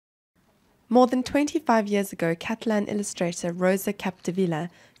More than 25 years ago, Catalan illustrator Rosa Capdevila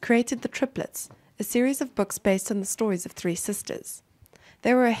created the Triplets, a series of books based on the stories of three sisters.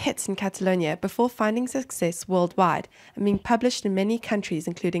 They were a hit in Catalonia before finding success worldwide and being published in many countries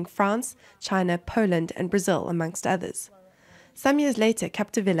including France, China, Poland and Brazil, amongst others. Some years later,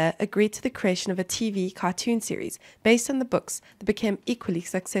 Capdevila agreed to the creation of a TV cartoon series based on the books that became equally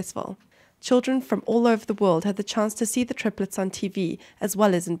successful. Children from all over the world had the chance to see the Triplets on TV as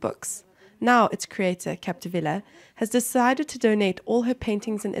well as in books. Now its creator, Capdevila, has decided to donate all her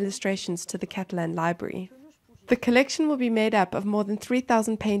paintings and illustrations to the Catalan Library. The collection will be made up of more than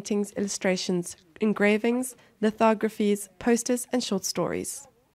 3,000 paintings, illustrations, engravings, lithographies, posters and short stories.